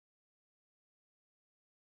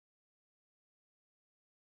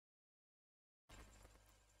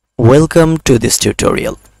Welcome to this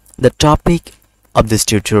tutorial. The topic of this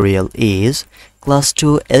tutorial is Class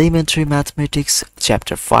 2 Elementary Mathematics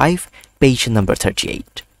Chapter 5, page number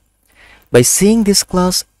 38. By seeing this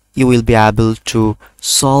class, you will be able to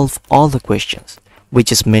solve all the questions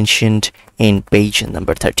which is mentioned in page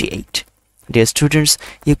number 38. Dear students,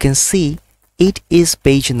 you can see it is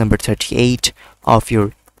page number 38 of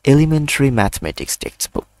your elementary mathematics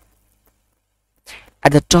textbook.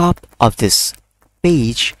 At the top of this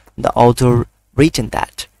page, the author written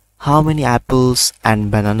that how many apples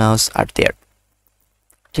and bananas are there.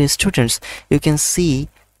 Dear students, you can see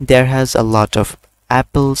there has a lot of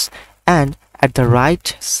apples, and at the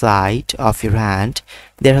right side of your hand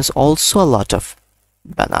there has also a lot of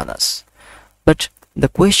bananas. But the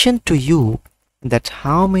question to you that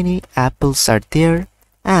how many apples are there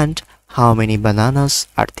and how many bananas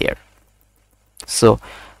are there. So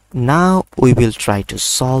now we will try to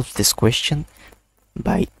solve this question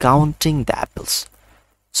by counting the apples.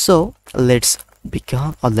 So let's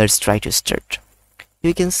begin, or let's try to start.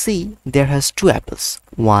 You can see there has two apples,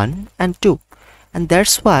 1 and 2, and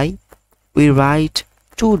that's why we write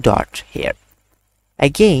 2 dot here.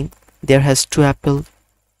 Again there has 2 apple.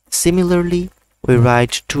 Similarly we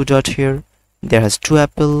write 2 dot here. There has 2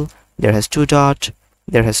 apple, there has 2 dot,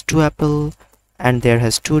 there has 2 apple, and there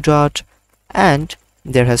has 2 dot, and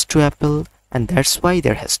there has 2 apple, and that's why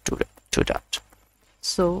there has 2 dot.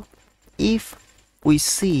 So if we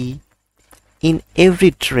see in every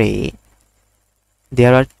tray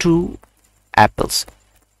there are 2 apples,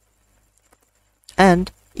 and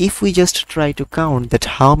if we just try to count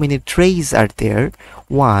that how many trays are there,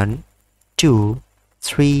 1 2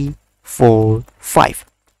 3 4 5,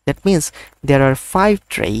 that means there are 5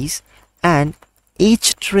 trays and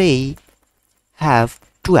each tray have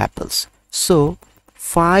 2 apples. So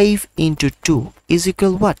 5 into 2 is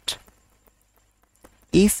equal what?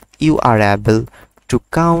 If you are able to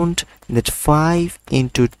count that 5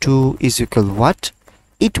 into 2 is equal what,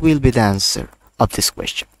 it will be the answer of this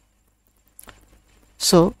question.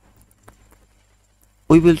 So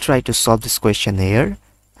we will try to solve this question here.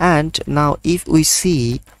 And now if we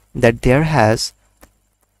see that there has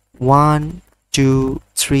 1 2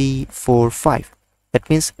 3 4 5, that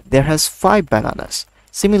means there has 5 bananas.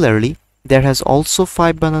 Similarly there has also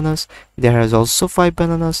 5 bananas, there has also 5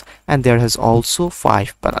 bananas, and there has also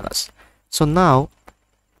 5 bananas. So now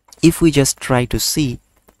if we just try to see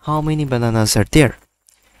how many bananas are there,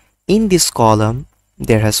 in this column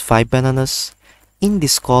there has 5 bananas, in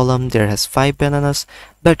this column there has 5 bananas,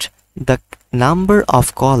 but the number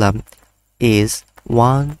of column is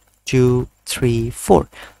 1 2 3 4.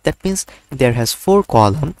 That means there has 4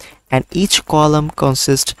 column and each column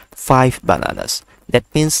consists 5 bananas. That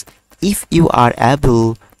means if you are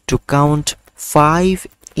able to count 5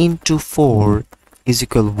 into 4 is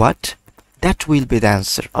equal what, that will be the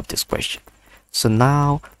answer of this question. So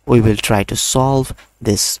now we will try to solve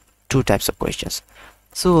these two types of questions.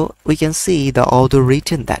 So we can see the author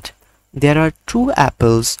written that there are 2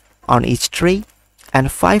 apples on each tray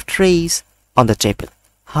and 5 trays on the table.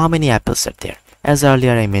 How many apples are there? As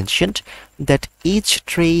earlier I mentioned that each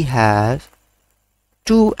tray has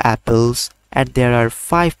 2 apples and there are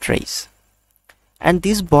 5 trays. And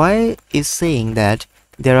this boy is saying that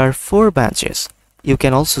there are 4 bunches. You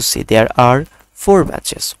can also see there are 4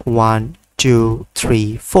 bunches. 1 2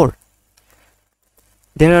 3 4.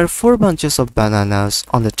 There are 4 bunches of bananas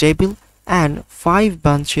on the table and 5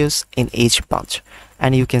 bunches in each bunch.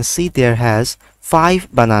 And you can see there has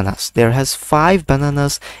 5 bananas. There has 5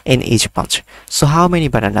 bananas in each bunch. So how many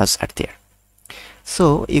bananas are there?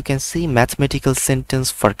 So you can see mathematical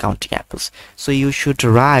sentence for counting apples. So you should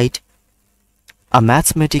write a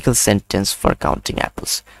mathematical sentence for counting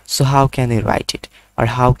apples. So how can I write it, or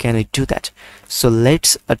how can I do that? So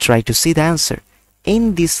let's try to see the answer.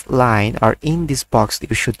 In this line or in this box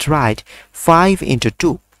you should write 5 into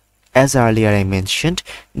 2. As earlier I mentioned,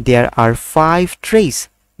 there are 5 trays.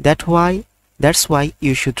 That's why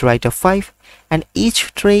you should write a 5, and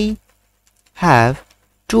each tray have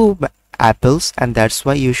 2 apples, and that's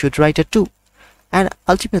why you should write a 2. And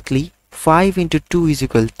ultimately 5 into 2 is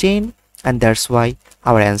equal 10, and that's why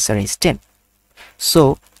our answer is 10.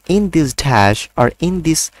 So in this dash or in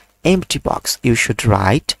this empty box you should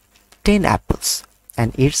write 10 apples,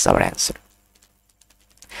 and it's our answer.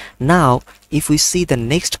 Now if we see the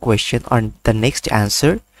next question or the next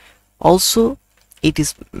answer, also it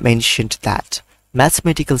is mentioned that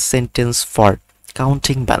mathematical sentence for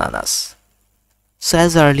counting bananas. So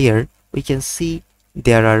as earlier we can see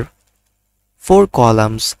there are 4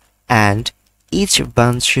 columns and each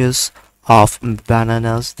bunches of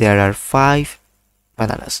bananas there are 5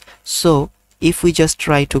 bananas. So if we just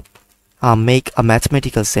try to make a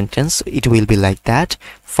mathematical sentence, it will be like that.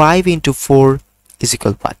 5 into 4 is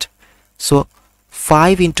equal what? So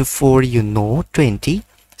 5 into 4, you know, 20.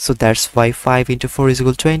 So that's why 5 into 4 is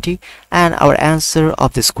equal to 20, and our answer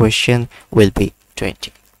of this question will be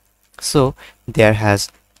 20. So there has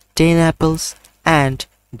 10 apples and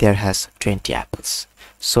there has 20 apples.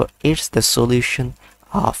 So it's the solution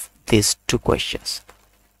of these two questions.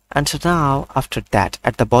 And so now after that,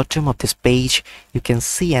 at the bottom of this page, you can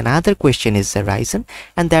see another question is arisen,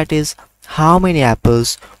 and that is how many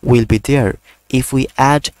apples will be there if we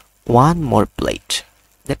add one more plate.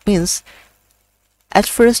 That means at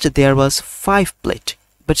first there was 5 plate,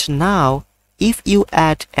 but now if you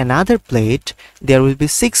add another plate, there will be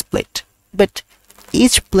 6 plate, but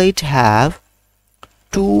each plate have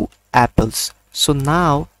 2 apples. So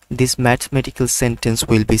now this mathematical sentence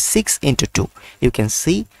will be 6 into 2. You can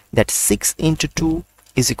see that 6 into 2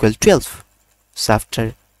 is equal to 12. So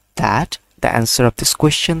after that, the answer of this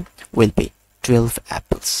question will be 12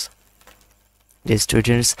 apples. Dear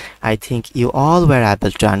students, I think you all were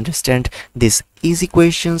able to understand these easy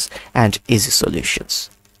questions and easy solutions.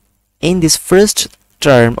 In this first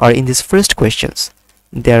term, or in these first questions,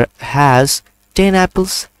 there has 10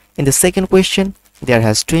 apples. In the second question, there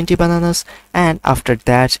has 20 bananas, and after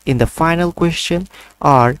that, in the final question,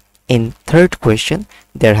 or in third question,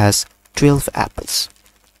 there has 12 apples.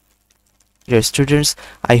 Dear students,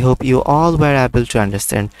 I hope you all were able to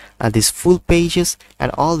understand these full pages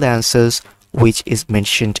and all the answers which is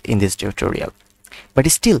mentioned in this tutorial.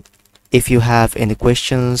 But still, if you have any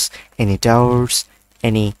questions, any doubts,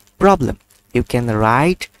 any problem, you can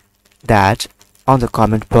write that on the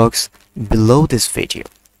comment box below this video.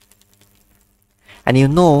 And you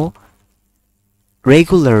know,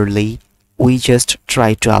 regularly we just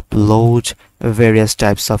try to upload various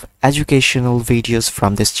types of educational videos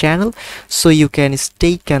from this channel, so you can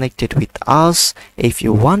stay connected with us if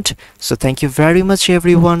you want. So thank you very much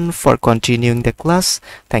everyone for continuing the class.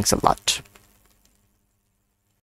 Thanks a lot.